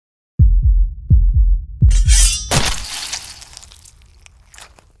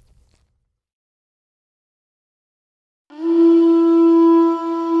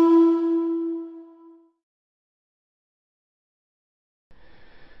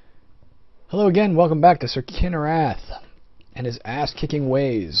Hello again, welcome back to Sir Kinrath and his ass-kicking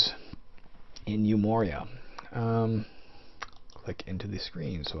ways in UMoria. Click into the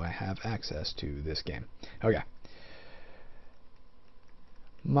screen so I have access to this game. Okay.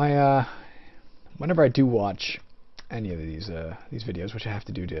 Whenever I do watch any of these videos, which I have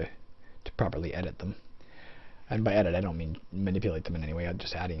to do to properly edit them, and by edit I don't mean manipulate them in any way, I'm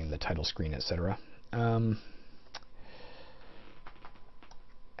just adding in the title screen, etc.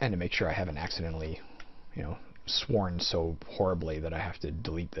 And to make sure I haven't accidentally, sworn so horribly that I have to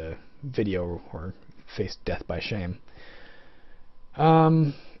delete the video or face death by shame.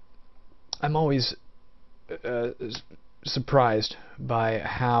 I'm always surprised by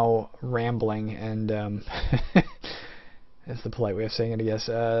how rambling and that's the polite way of saying it, I guess,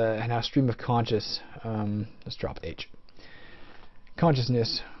 and how stream of let's drop H.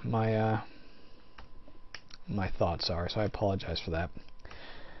 Consciousness, my thoughts are, so I apologize for that.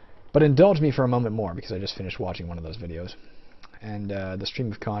 But indulge me for a moment more, because I just finished watching one of those videos. And the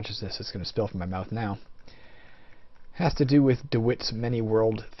stream of consciousness that's going to spill from my mouth now has to do with DeWitt's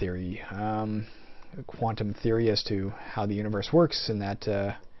many-world theory. Quantum theory as to how the universe works, and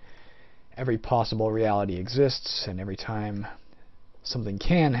that every possible reality exists, and every time something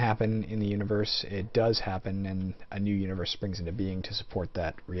can happen in the universe, it does happen, and a new universe springs into being to support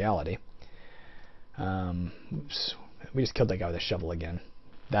that reality. Oops. We just killed that guy with a shovel again.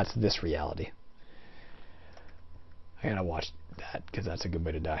 That's this reality. I gotta watch that, because that's a good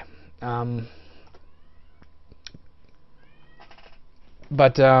way to die.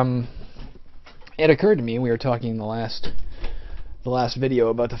 But it occurred to me, we were talking in the last video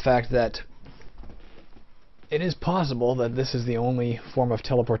about the fact that it is possible that this is the only form of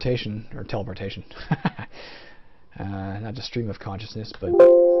teleportation, not just stream of consciousness, but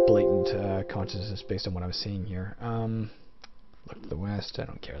blatant consciousness based on what I was seeing here. Look to the west. I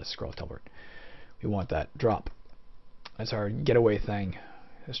don't care. Let's scroll teleport. We want that. Drop. That's our getaway thing.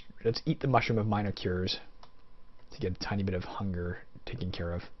 Let's eat the mushroom of minor cures to get a tiny bit of hunger taken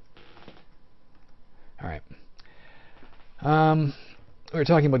care of. Alright. We were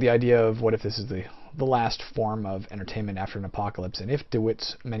talking about the idea of what if this is the last form of entertainment after an apocalypse, and if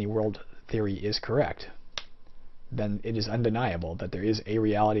DeWitt's many-world theory is correct, then it is undeniable that there is a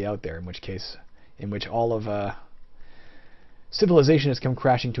reality out there in which all of civilization has come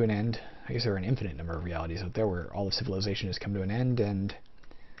crashing to an end. I guess there are an infinite number of realities out there where all of civilization has come to an end, and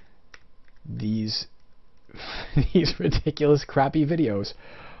these ridiculous, crappy videos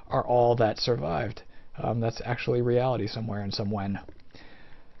are all that survived. That's actually reality somewhere and somewhen.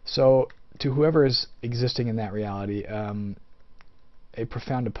 So, to whoever is existing in that reality, a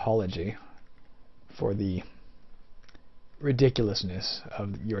profound apology for the ridiculousness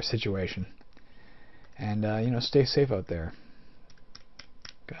of your situation. And, stay safe out there,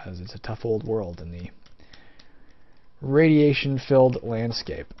 because it's a tough old world in the radiation-filled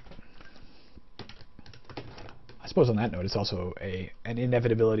landscape. I suppose on that note, it's also an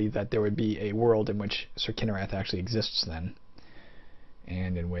inevitability that there would be a world in which Sir Kinrath actually exists then,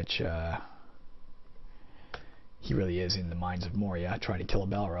 and in which he really is in the mines of Moria trying to kill a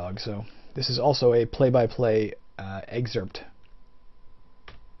Balrog. So this is also a play-by-play excerpt,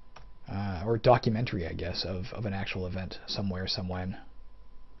 or documentary, I guess, of an actual event somewhere, somewhen.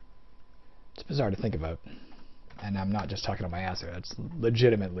 It's bizarre to think about, and I'm not just talking on my ass there. That's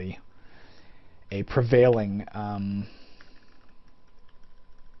legitimately a prevailing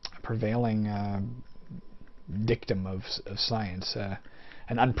dictum of science,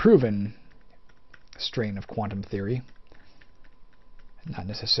 an unproven strain of quantum theory, not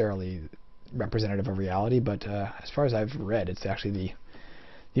necessarily representative of reality, but as far as I've read, it's actually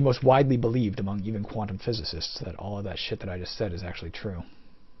the most widely believed among even quantum physicists that all of that shit that I just said is actually true.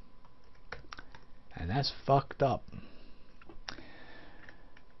 And that's fucked up.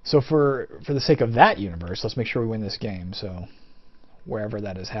 So for the sake of that universe, let's make sure we win this game. So wherever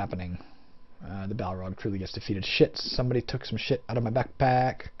that is happening, the Balrog truly gets defeated. Shit, somebody took some shit out of my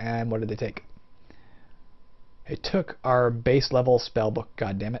backpack, and what did they take? They took our base level spellbook,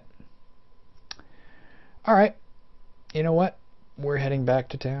 goddammit. Alright, you know what? We're heading back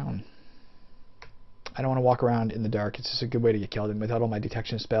to town. I don't want to walk around in the dark. It's just a good way to get killed, and without all my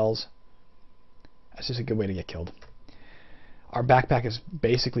detection spells, that's just a good way to get killed. Our backpack is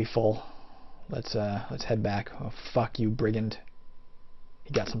basically full. Let's head back. Oh, fuck you, brigand.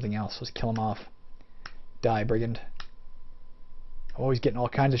 He got something else. Let's kill him off. Die, brigand. Oh, he's getting all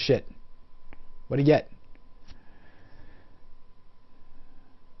kinds of shit. What'd he get?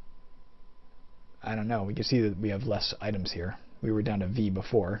 I don't know. We can see that we have less items here. We were down to V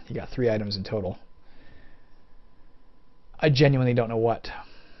before. He got 3 items in total. I genuinely don't know what.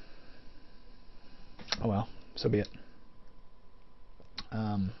 Oh well, so be it.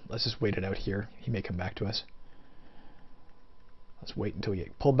 Let's just wait it out here. He may come back to us. Let's wait until we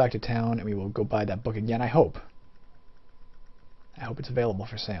get pulled back to town, and we will go buy that book again, I hope. I hope it's available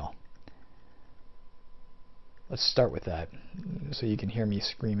for sale. Let's start with that, so you can hear me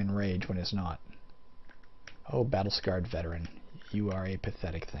scream in rage when it's not. Oh, battle-scarred veteran, you are a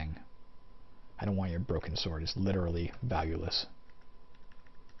pathetic thing. I don't want your broken sword. It's literally valueless.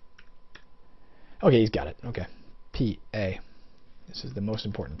 Okay, he's got it. Okay. P.A. This is the most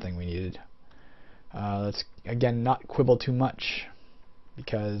important thing we needed. Let's, again, not quibble too much,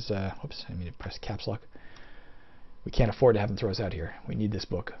 because, whoops, I mean to press caps lock. We can't afford to have him throw us out here. We need this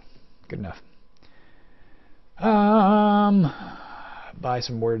book. Good enough. Buy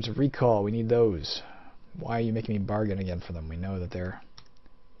some words of recall. We need those. Why are you making me bargain again for them? We know that they're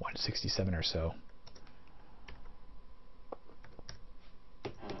 167 or so.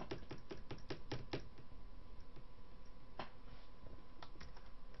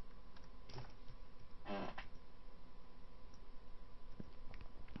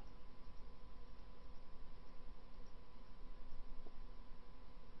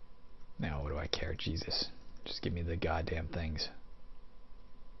 Now, what do I care? Jesus. Just give me the goddamn things.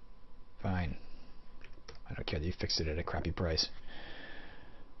 Fine. I don't care that you fixed it at a crappy price.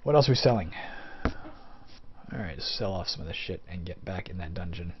 What else are we selling? Alright, let's sell off some of this shit and get back in that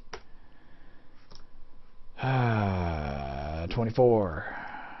dungeon. 24.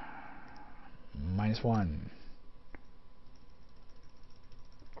 -1.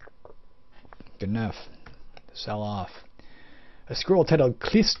 Good enough. Sell off. A scroll titled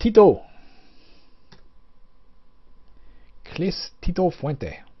Clis Tito. Clis Tito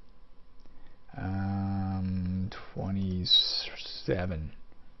Fuente. 27.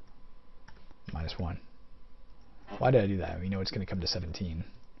 -1. Why did I do that? We know it's going to come to 17.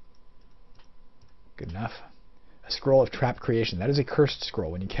 Good enough. A scroll of trap creation. That is a cursed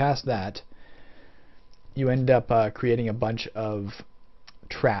scroll. When you cast that, you end up creating a bunch of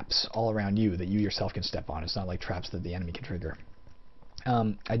traps all around you that you yourself can step on. It's not like traps that the enemy can trigger.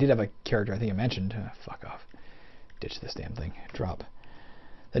 I did have a character I think I mentioned. Fuck off. Ditch this damn thing. Drop.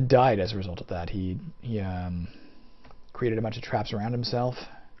 That died as a result of that. He created a bunch of traps around himself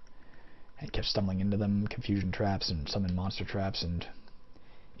and kept stumbling into them, confusion traps and summon monster traps, and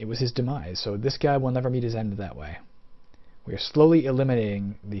it was his demise. So this guy will never meet his end that way. We are slowly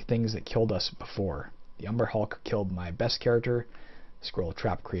eliminating the things that killed us before. The Umber Hulk killed my best character. The Scroll of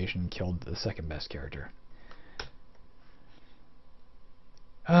Trap Creation killed the second best character.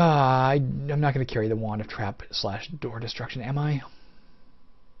 I'm not going to carry the Wand of Trap / Door Destruction, am I?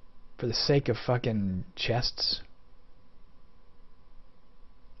 For the sake of fucking chests?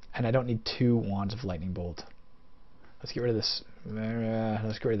 And I don't need 2 Wands of Lightning Bolt. Let's get rid of this.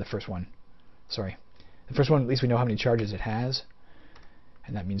 Let's get rid of the first one. Sorry. The first one, at least we know how many charges it has.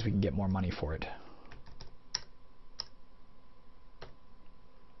 And that means we can get more money for it.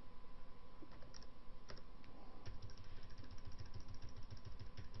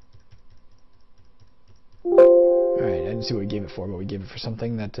 Alright, I didn't see what we gave it for, but we gave it for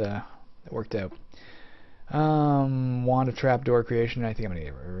something that worked out. Wand of Trapdoor Creation, I think I'm going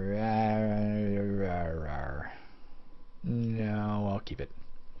to get it. No, I'll keep it.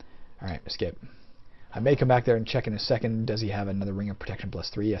 Alright, escape. I may come back there and check in a second. Does he have another Ring of Protection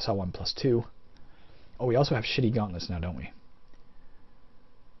 +3? I saw one +2. Oh, we also have shitty gauntlets now, don't we?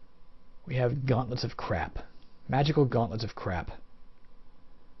 We have gauntlets of crap. Magical gauntlets of crap.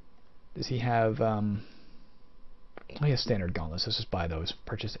 Does he have, he has standard gauntlets. Let's just buy those.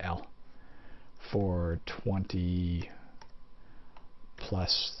 Purchase L. For 20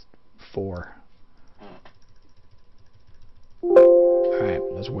 +4. Alright,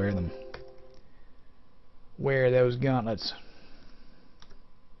 let's wear them. Wear those gauntlets.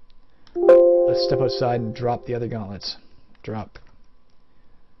 Let's step outside and drop the other gauntlets. Drop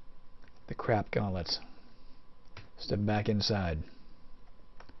the crap gauntlets. Step back inside.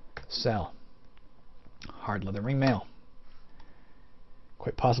 Sell. Hard leather ring mail.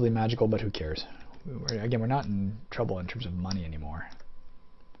 Quite possibly magical, but who cares? Again, we're not in trouble in terms of money anymore.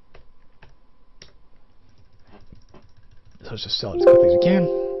 So let's just sell it as quickly as we can.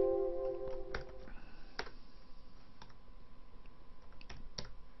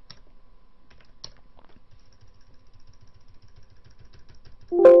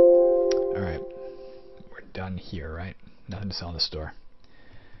 Alright. We're done here, right? Nothing to sell in the store.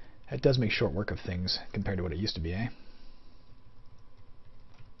 That does make short work of things compared to what it used to be, eh?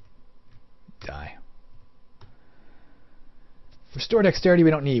 Die. Restore dexterity we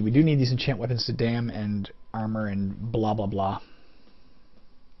don't need. We do need these enchant weapons to damn and armor and blah blah blah.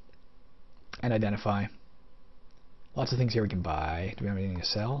 And identify. Lots of things here we can buy. Do we have anything to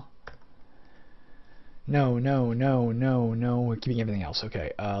sell? No, no, no, no, no. We're keeping everything else.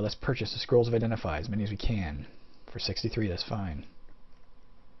 Okay, let's purchase the Scrolls of Identify, as many as we can. For 63, that's fine.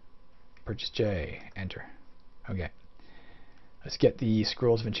 Purchase J. Enter. Okay. Let's get the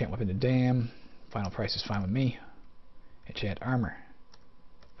Scrolls of Enchant Weapon to Dam. Final price is fine with me. Enchant Armor.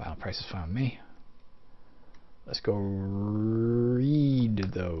 Final price is fine with me. Let's go read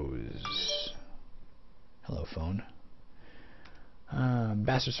those. Hello, phone.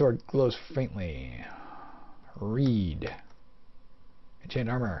 Bastard Sword glows faintly. Read. Enchant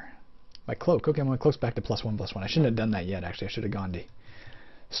Armor. My cloak. Okay, my cloak's back to +1/+1. I shouldn't have done that yet, actually. I should have gone to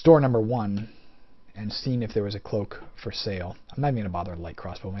store number 1 and seen if there was a cloak for sale. I'm not even going to bother with light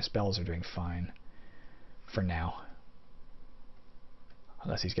crossbow. My spells are doing fine for now.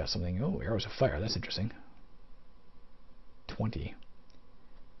 Unless he's got something. Oh, arrows of fire. That's interesting. 20.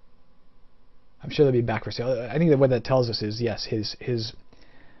 I'm sure they'll be back for sale. I think that what that tells us is, yes, his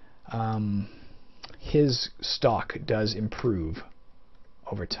stock does improve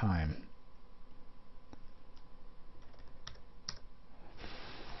over time.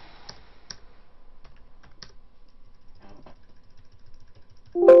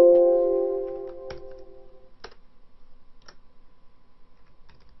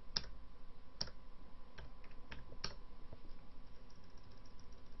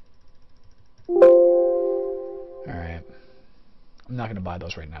 Alright. I'm not going to buy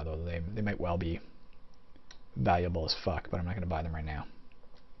those right now, though. They might well be valuable as fuck, but I'm not going to buy them right now.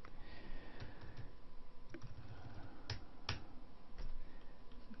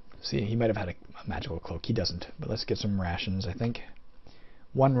 See, he might have had a magical cloak. He doesn't. But let's get some rations, I think.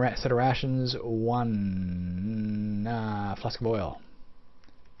 One set of rations, one flask of oil.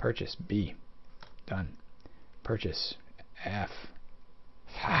 Purchase, B. Done. Purchase, F.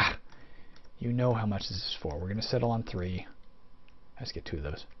 Ha! You know how much this is for. We're going to settle on 3. Let's get 2 of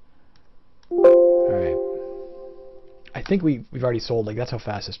those. Alright. I think we've already sold. Like, that's how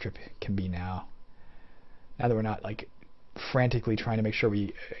fast this trip can be now. Now that we're not, like, frantically trying to make sure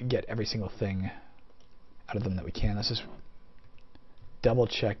we get every single thing out of them that we can. Let's just double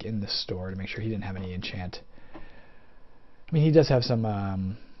check in the store to make sure he didn't have any enchant. I mean, he does have some,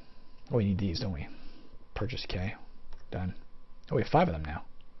 oh, we need these, don't we? Purchase K. Done. Oh, we have 5 of them now.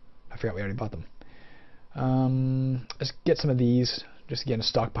 I forgot we already bought them. Let's get some of these, just again to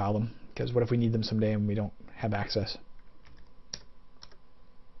stockpile them, because what if we need them someday and we don't have access?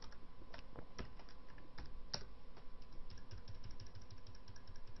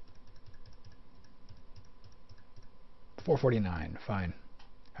 $4.49, fine.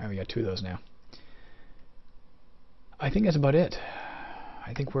 Alright, we got 2 of those now. I think that's about it.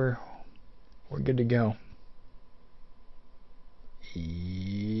 I think we're good to go.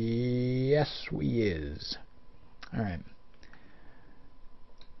 Yes, we is. Alright.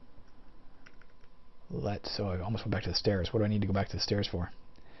 So I almost went back to the stairs. What do I need to go back to the stairs for?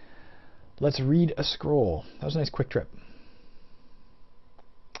 Let's read a scroll. That was a nice quick trip.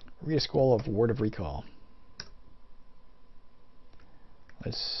 Read a scroll of Word of Recall.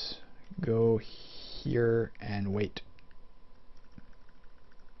 Let's go here and wait.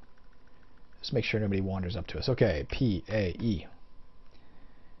 Let's make sure nobody wanders up to us. Okay, P-A-E.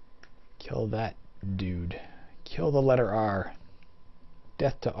 Kill that dude. Kill the letter R.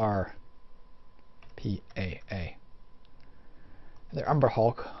 Death to R. P-A-A. Another Umber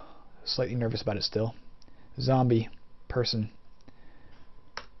Hulk. Slightly nervous about it still. Zombie. Person.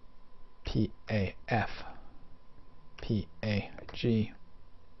 P-A-F. P-A-G.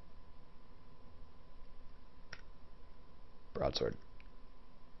 Broadsword.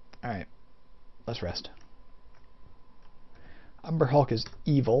 Alright. Let's rest. Umber Hulk is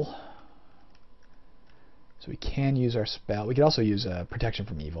evil. So we can use our spell. We could also use protection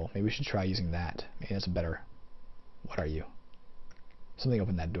from evil. Maybe we should try using that. Maybe that's a better... What are you? Something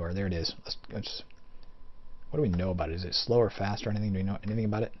opened that door. There it is. Let's what do we know about it? Is it slow or fast or anything? Do we know anything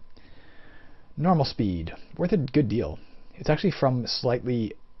about it? Normal speed. Worth a good deal. It's actually from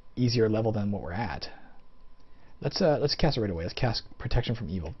slightly easier level than what we're at. Let's cast it right away. Let's cast protection from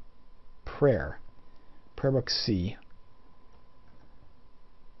evil. Prayer. Prayer book C.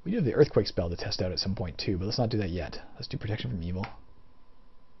 We do have the earthquake spell to test out at some point too, but let's not do that yet. Let's do protection from evil.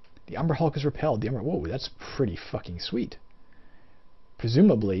 The Umber Hulk is repelled. Whoa, that's pretty fucking sweet.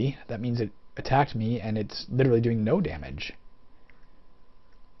 Presumably, that means it attacked me and it's literally doing no damage.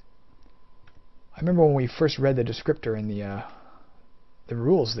 I remember when we first read the descriptor in the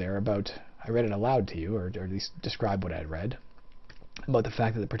rules there about, I read it aloud to you, or at least describe what I had read, about the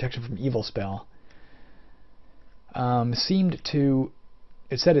fact that the protection from evil spell seemed to,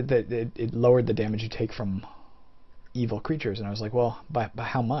 it said that it lowered the damage you take from evil creatures. And I was like, well, by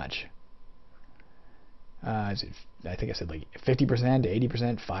how much? I think I said like 50%,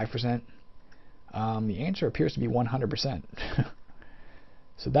 80%, 5%. The answer appears to be 100%.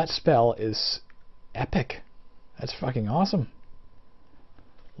 So that spell is epic. That's fucking awesome.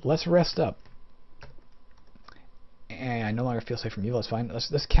 Let's rest up. And I no longer feel safe from evil. That's fine.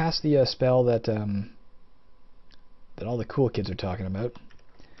 Let's cast the spell that that all the cool kids are talking about.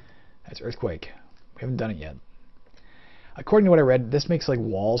 That's Earthquake. We haven't done it yet. According to what I read, this makes like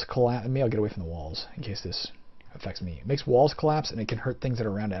walls collapse. Maybe I'll get away from the walls in case this affects me. It makes walls collapse and it can hurt things that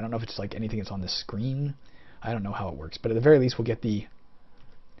are around it. I don't know if it's like anything that's on the screen. I don't know how it works, but at the very least we'll get the...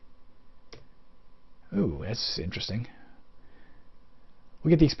 Ooh, that's interesting. We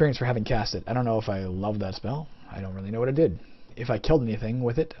get the experience for having cast it. I don't know if I love that spell. I don't really know what it did. If I killed anything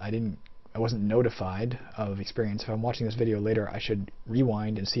with it, I wasn't notified of experience. If I'm watching this video later, I should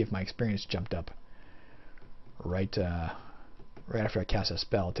rewind and see if my experience jumped up right after I cast a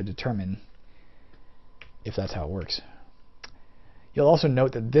spell to determine if that's how it works. You'll also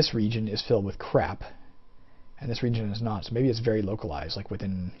note that this region is filled with crap, and this region is not. So maybe it's very localized, like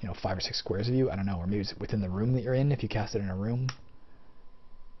within 5 or 6 squares of you. I don't know, or maybe it's within the room that you're in. If you cast it in a room,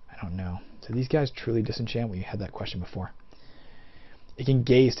 I don't know. So these guys truly disenchant? We had that question before. It can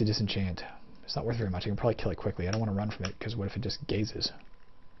gaze to disenchant. It's not worth very much. I can probably kill it quickly. I don't want to run from it because what if it just gazes?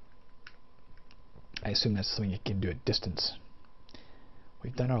 I assume that's something it can do at distance.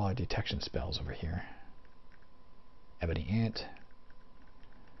 We've done all our detection spells over here. Ebony Ant.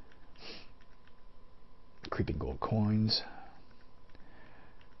 Creeping gold coins.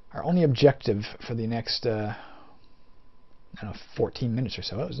 Our only objective for the next, I don't know, 14 minutes or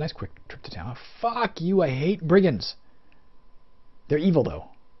so. It was a nice quick trip to town. Fuck you, I hate brigands. They're evil, though.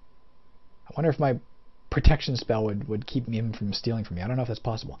 I wonder if my protection spell would keep him from stealing from me. I don't know if that's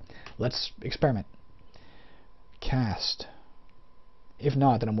possible. Let's experiment. Cast. If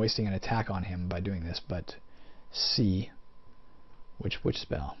not, then I'm wasting an attack on him by doing this, but C. Which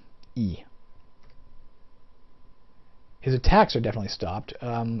spell? E. His attacks are definitely stopped.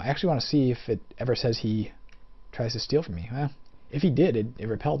 I actually want to see if it ever says he tries to steal from me. Well, if he did, it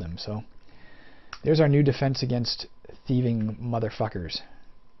repelled him, so there's our new defense against thieving motherfuckers.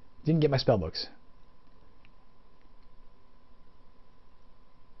 Didn't get my spell books.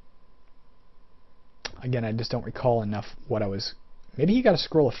 Again, I just don't recall enough what I was... Maybe he got a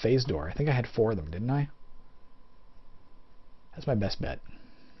scroll of phase door. I think I had 4 of them, didn't I? That's my best bet.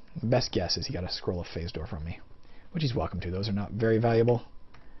 My best guess is he got a scroll of phase door from me, which he's welcome to. Those are not very valuable.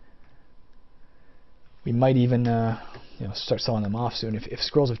 We might even start selling them off soon. If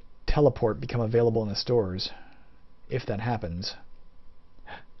scrolls of teleport become available in the stores, if that happens,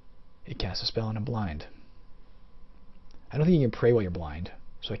 it casts a spell and I'm blind. I don't think you can pray while you're blind.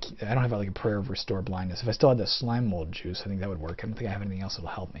 So I don't have like a prayer of restore blindness. If I still had the slime mold juice, I think that would work. I don't think I have anything else that will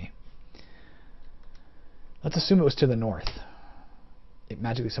help me. Let's assume it was to the north. It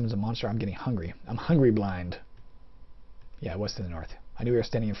magically summons a monster. I'm getting hungry. I'm hungry blind. Yeah, it was to the north. I knew we were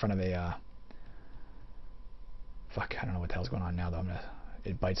standing in front of a... Fuck, I don't know what the hell's going on now, though.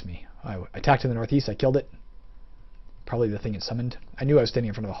 It bites me. I attacked to the northeast. I killed it. Probably the thing it summoned. I knew I was standing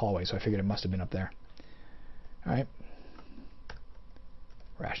in front of a hallway, so I figured it must have been up there. Alright.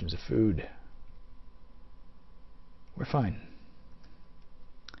 Rations of food. We're fine.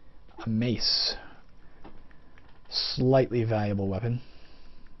 A mace. Slightly valuable weapon.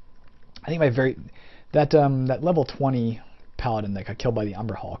 I think that level 20 paladin that got killed by the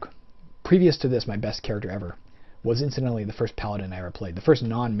Umber Hulk. Previous to this, my best character ever was incidentally the first paladin I ever played. The first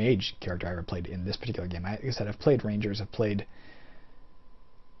non-mage character I ever played in this particular game. Like I said, I've played rangers. I've played...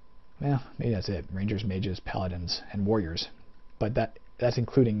 Well, maybe that's it. Rangers, mages, paladins, and warriors. But that's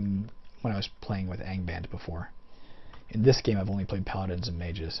including when I was playing with Angband before. In this game, I've only played paladins and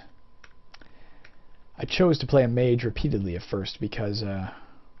mages. I chose to play a mage repeatedly at first because... I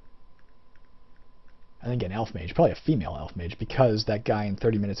think an elf mage, probably a female elf mage, because that guy in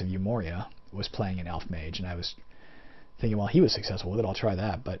 30 Minutes of UMoria was playing an elf mage, and I was thinking, well, he was successful with it, I'll try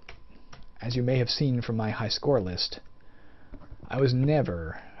that. But as you may have seen from my high score list, I was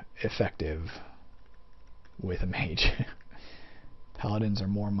never effective with a mage. Paladins are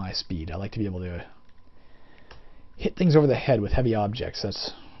more my speed. I like to be able to hit things over the head with heavy objects.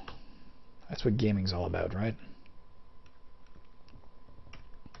 That's what gaming's all about, right?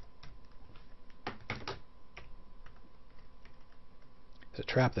 There's a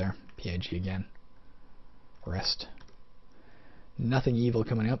trap there. PIG again. Rest. Nothing evil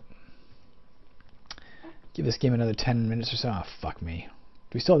coming up. Give this game another 10 minutes or so. Oh, fuck me.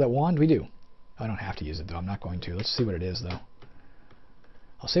 Do we still have that wand? We do. I don't have to use it, though. I'm not going to. Let's see what it is, though.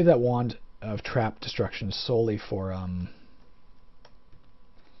 I'll save that wand of trap destruction solely for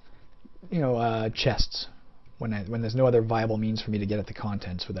chests. When there's no other viable means for me to get at the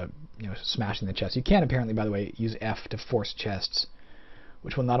contents without smashing the chest. You can apparently, by the way, use F to force chests,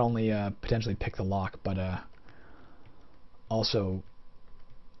 which will not only potentially pick the lock, but also,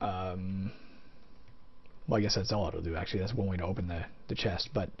 well, I guess that's all it'll do. Actually, that's one way to open the chest.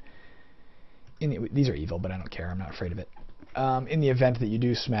 But these are evil, but I don't care. I'm not afraid of it. In the event that you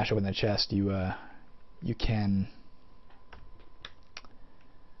do smash open the chest, you can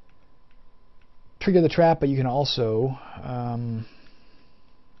trigger the trap, but you can also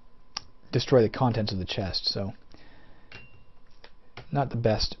destroy the contents of the chest. So, not the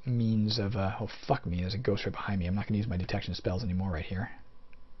best means of... oh, fuck me, there's a ghost right behind me. I'm not going to use my detection spells anymore right here.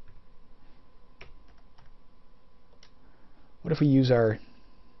 What if we use our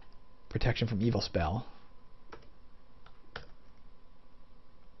protection from evil spell?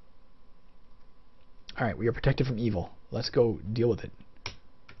 Alright, we are protected from evil. Let's go deal with it.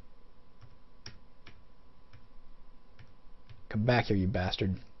 Come back here, you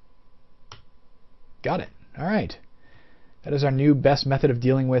bastard. Got it. Alright. That is our new best method of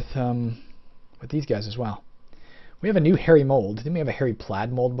dealing with these guys as well. We have a new hairy mold. Didn't we have a hairy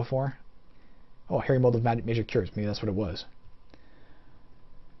plaid mold before? Oh, hairy mold of major cures. Maybe that's what it was.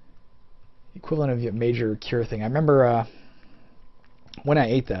 Equivalent of your major cure thing. I remember when I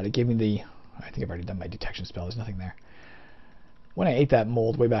ate that, it gave me the... I think I've already done my detection spell. There's nothing there. When I ate that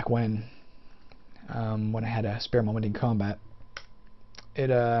mold way back when I had a spare moment in combat,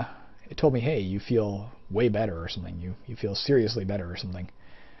 it told me, hey, you feel way better or something. You feel seriously better or something.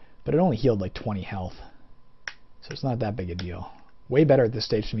 But it only healed like 20 health. So it's not that big a deal. Way better at this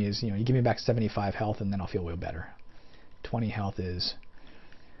stage to me is, you give me back 75 health and then I'll feel way better. 20 health is...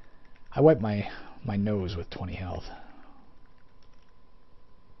 I wipe my nose with 20 health.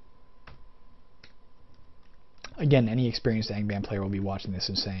 Again, any experienced Angband player will be watching this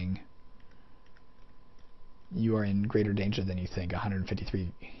and saying, you are in greater danger than you think.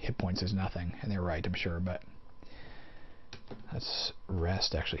 153 hit points is nothing. And they're right, I'm sure, but let's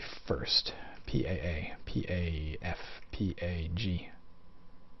rest actually first. P-A-A, P-A-F, P-A-G.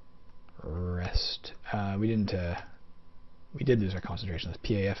 Rest. We did lose our concentration. Let's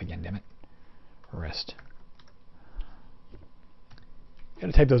P-A-F again, damn it. Rest. You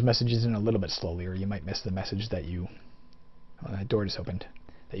gotta type those messages in a little bit slowly, or you might miss the message that you... Oh, that door just opened.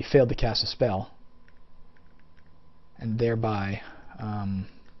 That you failed to cast a spell. And thereby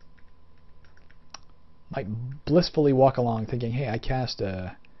might blissfully walk along thinking, hey, I cast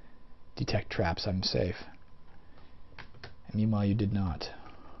detect traps, I'm safe. And meanwhile you did not.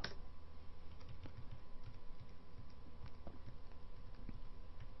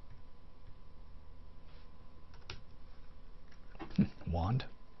 Wand.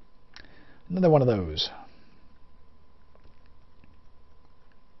 Another one of those.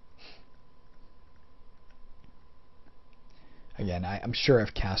 Again, I'm sure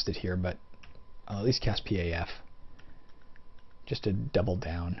I've cast it here, but I'll at least cast PAF. Just to double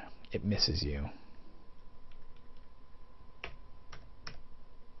down. It misses you.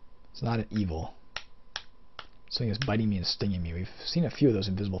 It's not an evil. Something that's biting me and stinging me. We've seen a few of those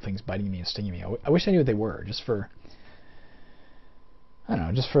invisible things biting me and stinging me. I wish I knew what they were, just for... I don't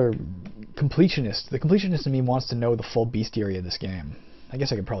know, just for completionist. The completionist in me wants to know the full bestiary of this game. I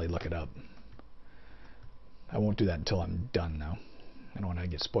guess I could probably look it up. I won't do that until I'm done, though. I don't want to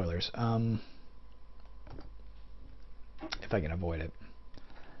get spoilers. If I can avoid it.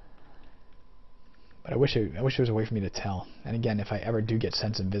 But I wish there was a way for me to tell. And again, if I ever do get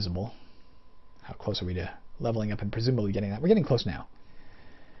Sense Invisible, how close are we to leveling up and presumably getting that? We're getting close now.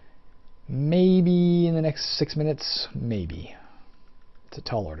 Maybe in the next 6 minutes? Maybe. It's a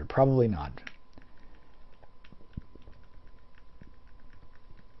tall order. Probably not.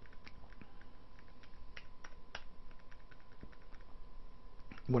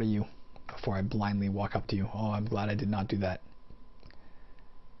 What are you? Before I blindly walk up to you. Oh, I'm glad I did not do that.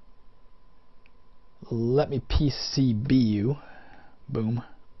 Let me PCB you. Boom.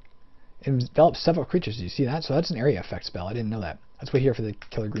 It envelops several creatures. Do you see that? So that's an area effect spell. I didn't know that. Let's wait here for the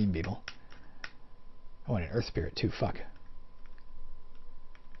killer green beetle. Oh, and an earth spirit too. Fuck.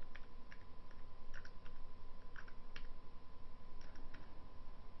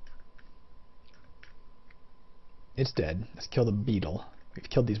 It's dead. Let's kill the beetle. We've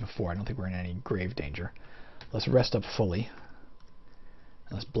killed these before. I don't think we're in any grave danger. Let's rest up fully.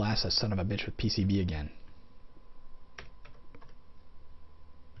 And let's blast that son of a bitch with PCB again.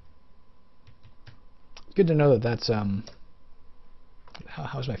 It's good to know that that's...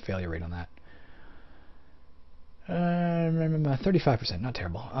 how's my failure rate on that? 35%, not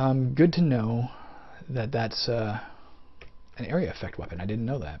terrible. Good to know that that's an area effect weapon. I didn't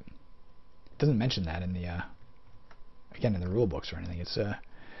know that. It doesn't mention that in the again in the rule books or anything. It's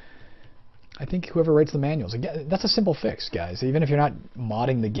I think whoever writes the manuals, again, that's a simple fix, guys. Even if you're not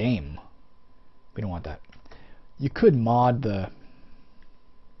modding the game, we don't want that. You could mod the.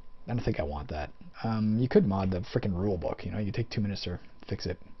 I don't think I want that. You could mod the frickin' rule book. You know, you take 2 minutes to fix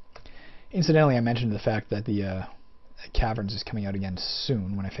it. Incidentally, I mentioned the fact that the Caverns is coming out again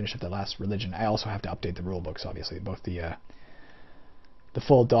soon when I finish up the last religion. I also have to update the rule books, obviously, both the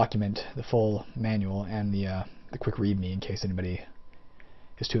full document, the full manual, and the quick readme in case anybody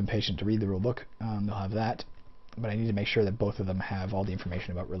is too impatient to read the rule book. They'll have that, but I need to make sure that both of them have all the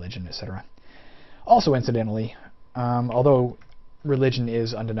information about religion, etc. Also, incidentally, although religion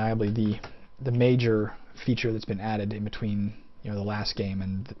is undeniably the major feature that's been added in between, you know, the last game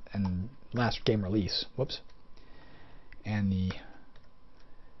and last game release, and the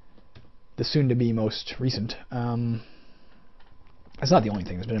soon-to-be most recent. It's not the only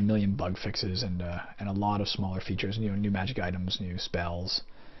thing. There's been a million bug fixes and a lot of smaller features. You know, new magic items, new spells,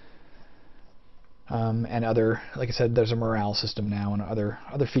 and other. Like I said, there's a morale system now and other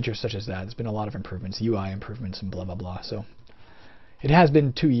features such as that. There's been a lot of improvements, UI improvements, and blah blah blah. So it has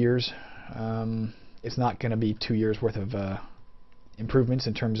been 2 years. It's not going to be 2 years worth of improvements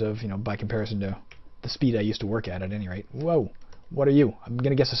in terms of, you know, by comparison to the speed I used to work at any rate. Whoa, what are you? I'm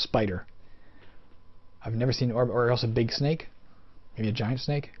going to guess a spider. I've never seen, or else a big snake. Maybe a giant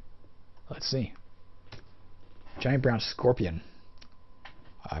snake? Let's see. Giant brown scorpion.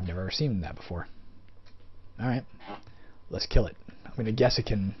 I've never seen that before. Alright. Let's kill it. I'm going to guess it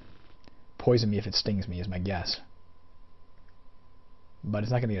can poison me if it stings me, is my guess. But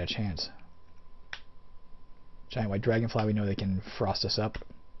it's not going to get a chance. Giant white dragonfly, we know they can frost us up.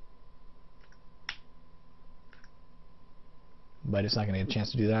 But it's not going to get a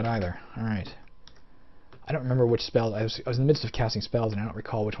chance to do that either. Alright. I don't remember which spell. I was in the midst of casting spells and I don't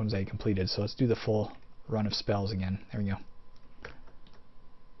recall which ones I completed, so let's do the full run of spells again. There we go.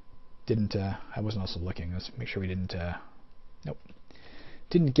 Didn't, I wasn't also looking. Let's make sure we didn't, nope.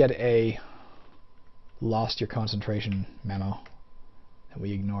 Didn't get a lost your concentration memo that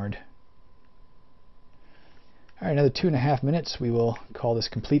we ignored. Alright, another 2.5 minutes. We will call this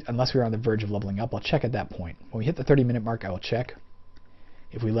complete unless we're on the verge of leveling up. I'll check at that point. When we hit the 30-minute mark, I will check.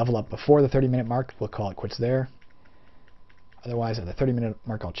 If we level up before the 30-minute mark, we'll call it quits there. Otherwise, at the 30-minute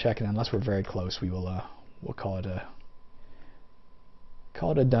mark, I'll check, and unless we're very close, we will we'll call it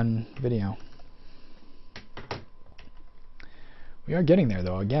a done video. We are getting there,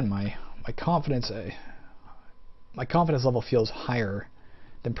 though. Again, my confidence level feels higher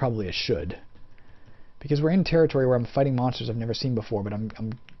than probably it should, because we're in territory where I'm fighting monsters I've never seen before, but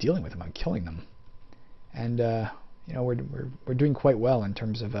I'm dealing with them. I'm killing them, and you know, we're doing quite well in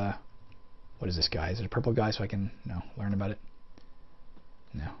terms of what is this guy? Is it a purple guy so I can learn about it?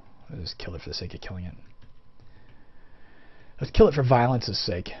 No, I'll just kill it for the sake of killing it. Let's kill it for violence's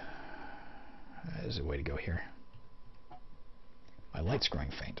sake. There's a way to go here. My light's growing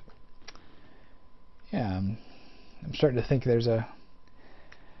faint. Yeah, I'm starting to think there's a.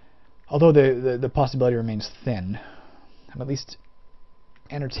 Although the possibility remains thin, I'm at least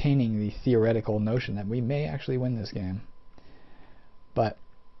entertaining the theoretical notion that we may actually win this game. But,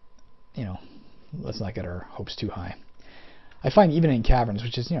 you know, let's not get our hopes too high. I find even in Caverns,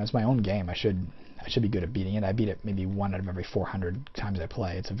 which is, you know, it's my own game, I should be good at beating it. I beat it maybe 1 out of every 400 times I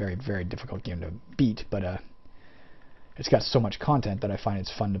play. It's a very, very difficult game to beat, but it's got so much content that I find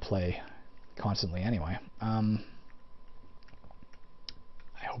it's fun to play constantly anyway. I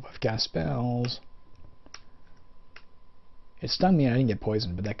hope I've got spells. It stung me and I didn't get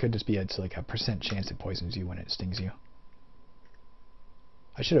poisoned, but that could just be it's like a % chance it poisons you when it stings you.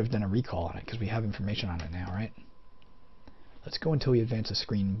 I should have done a recall on it because we have information on it now, right? Let's go until we advance the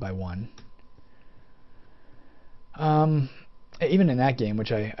screen by 1. Even in that game,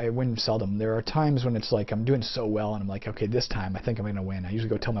 which I win seldom, there are times when it's like I'm doing so well and I'm like, okay, this time I think I'm going to win. I usually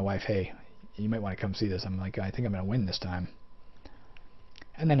go tell my wife, hey, you might want to come see this. I'm like, I think I'm going to win this time.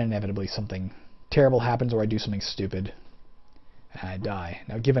 And then inevitably something terrible happens or I do something stupid and I die.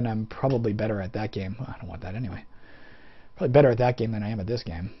 Now, given I'm probably better at that game, well, I don't want that anyway. Probably better at that game than I am at this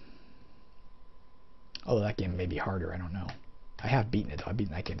game. Although that game may be harder, I don't know. I have beaten it though. I've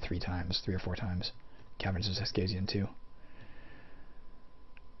beaten that game 3 or 4 times. Caverns of Sescasian too.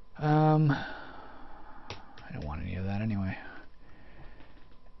 I don't want any of that anyway.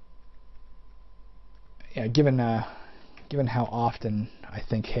 Yeah, given how often I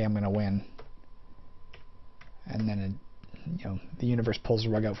think, hey, I'm going to win, and then the universe pulls the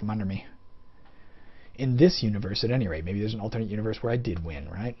rug out from under me. In this universe, at any rate. Maybe there's an alternate universe where I did win,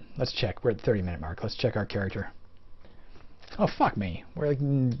 right? Let's check. We're at the 30-minute mark. Let's check our character. Oh, fuck me. We're like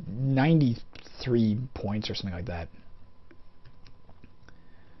 93 points or something like that.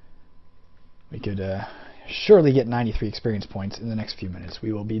 We could surely get 93 experience points in the next few minutes.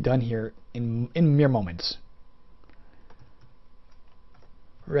 We will be done here in mere moments.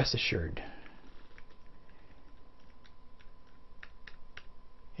 Rest assured.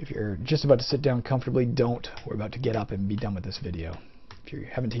 If you're just about to sit down comfortably, don't. We're about to get up and be done with this video. If you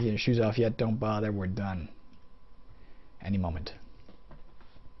haven't taken your shoes off yet, don't bother. We're done. Any moment.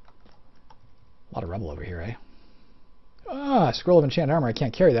 A lot of rubble over here, eh? Ah, scroll of enchanted armor. I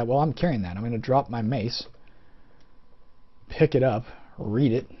can't carry that. Well, I'm carrying that. I'm going to drop my mace. Pick it up.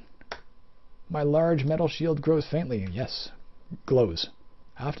 Read it. My large metal shield grows faintly. Yes. Glows.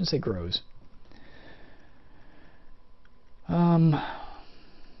 I often say grows. Come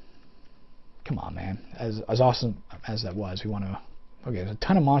on, man. As awesome as that was, we want to... Okay, there's a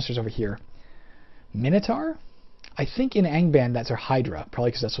ton of monsters over here. Minotaur? I think in Angband that's our Hydra.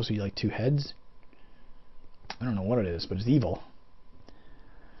 Probably because that's supposed to be like 2 heads. I don't know what it is, but it's evil.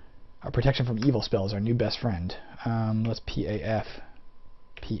 Our protection from evil spell is our new best friend. Let's PAF.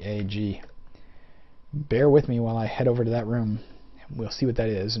 PAG. Bear with me while I head over to that room. We'll see what that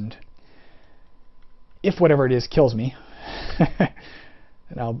is, and if whatever it is kills me,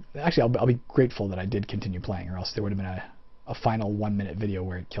 and I'll be grateful that I did continue playing, or else there would have been a final 1-minute video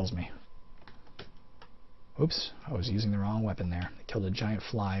where it kills me. Oops, I was using the wrong weapon there. I killed a giant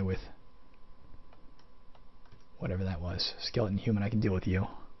fly with whatever that was. Skeleton human, I can deal with you.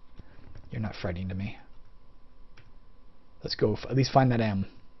 You're not frightening to me. Let's go at least find that M.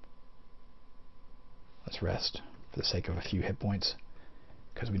 Let's rest for the sake of a few hit points,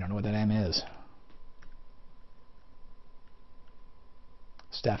 because we don't know what that M is.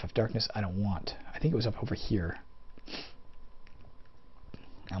 Staff of Darkness, I don't want. I think it was up over here.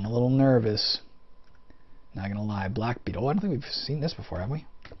 I'm a little nervous. Not gonna lie. Black Beetle. Oh, I don't think we've seen this before, have we?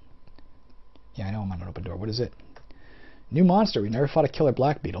 Yeah, I know I'm on an open door. What is it? New monster. We never fought a killer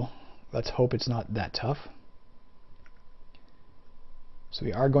Black Beetle. Let's hope it's not that tough. So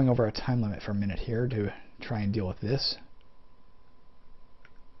we are going over our time limit for a minute here to try and deal with this.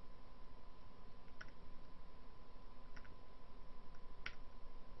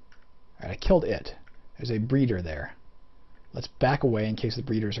 Alright, I killed it. There's a breeder there. Let's back away in case the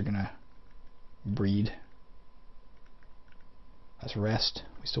breeders are gonna breed. Let's rest.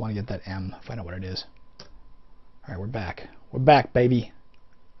 We still want to get that M. Find out what it is. Alright, we're back. We're back, baby.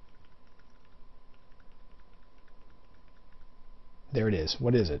 There it is.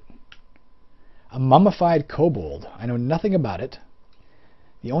 What is it? A mummified kobold. I know nothing about it.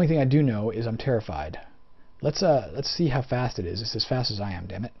 The only thing I do know is I'm terrified. Let's see how fast it is. It's as fast as I am,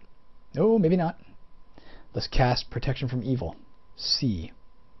 damn it. No, maybe not. Let's cast Protection from Evil. C.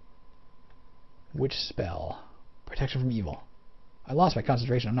 Which spell? Protection from Evil. I lost my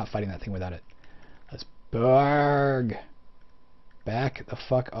concentration. I'm not fighting that thing without it. Let's barg. Back the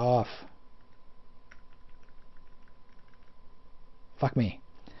fuck off. Fuck me.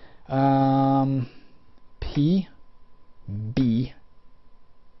 P. B.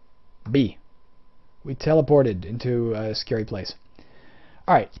 B. We teleported into a scary place.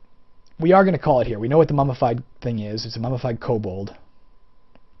 Alright. We are going to call it here. We know what the mummified thing is. It's a mummified kobold.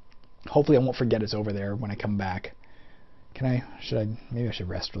 Hopefully I won't forget it's over there when I come back. Maybe I should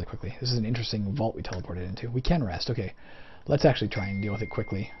rest really quickly. This is an interesting vault we teleported into. We can rest. Okay. Let's actually try and deal with it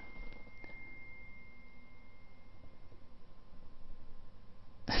quickly.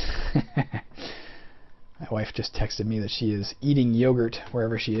 My wife just texted me that she is eating yogurt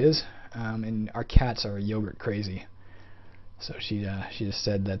wherever she is, and our cats are yogurt crazy. So she just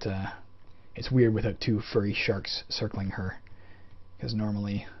said that it's weird without 2 furry sharks circling her, because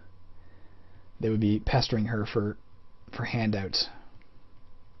normally they would be pestering her for handouts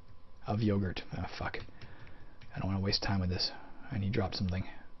of yogurt. Oh, fuck. I don't want to waste time with this. I need to drop something.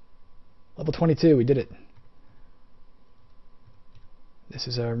 Level 22, we did it. This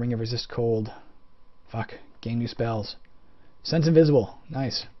is a Ring of Resist Cold. Fuck. Gain new spells. Sense Invisible.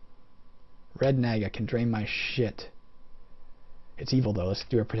 Nice. Red Naga can drain my shit. It's evil though. Let's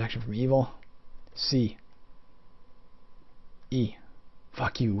do a Protection from Evil. C. E.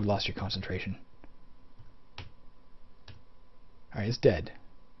 Fuck you. Lost your concentration. Alright, it's dead.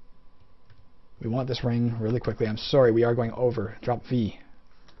 We want this ring really quickly. I'm sorry, we are going over. Drop V.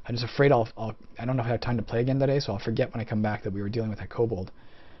 I'm just afraid I don't know if I have time to play again today, so I'll forget when I come back that we were dealing with that kobold.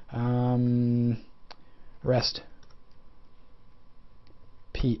 Rest.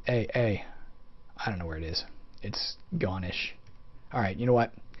 P-A-A. I don't know where it is. It's gone-ish. Alright, you know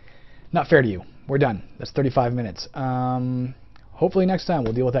what? Not fair to you. We're done. That's 35 minutes. Hopefully next time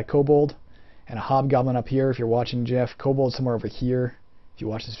we'll deal with that kobold and a hobgoblin up here if you're watching, Jeff. Kobold somewhere over here if you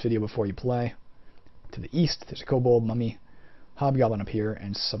watch this video before you play. To the east, there's a kobold, mummy, hobgoblin up here,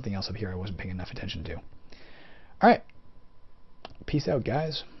 and something else up here I wasn't paying enough attention to. Alright. Peace out,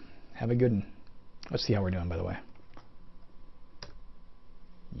 guys. Have a good one. Let's see how we're doing, by the way.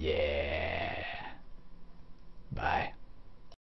 Yeah. Bye.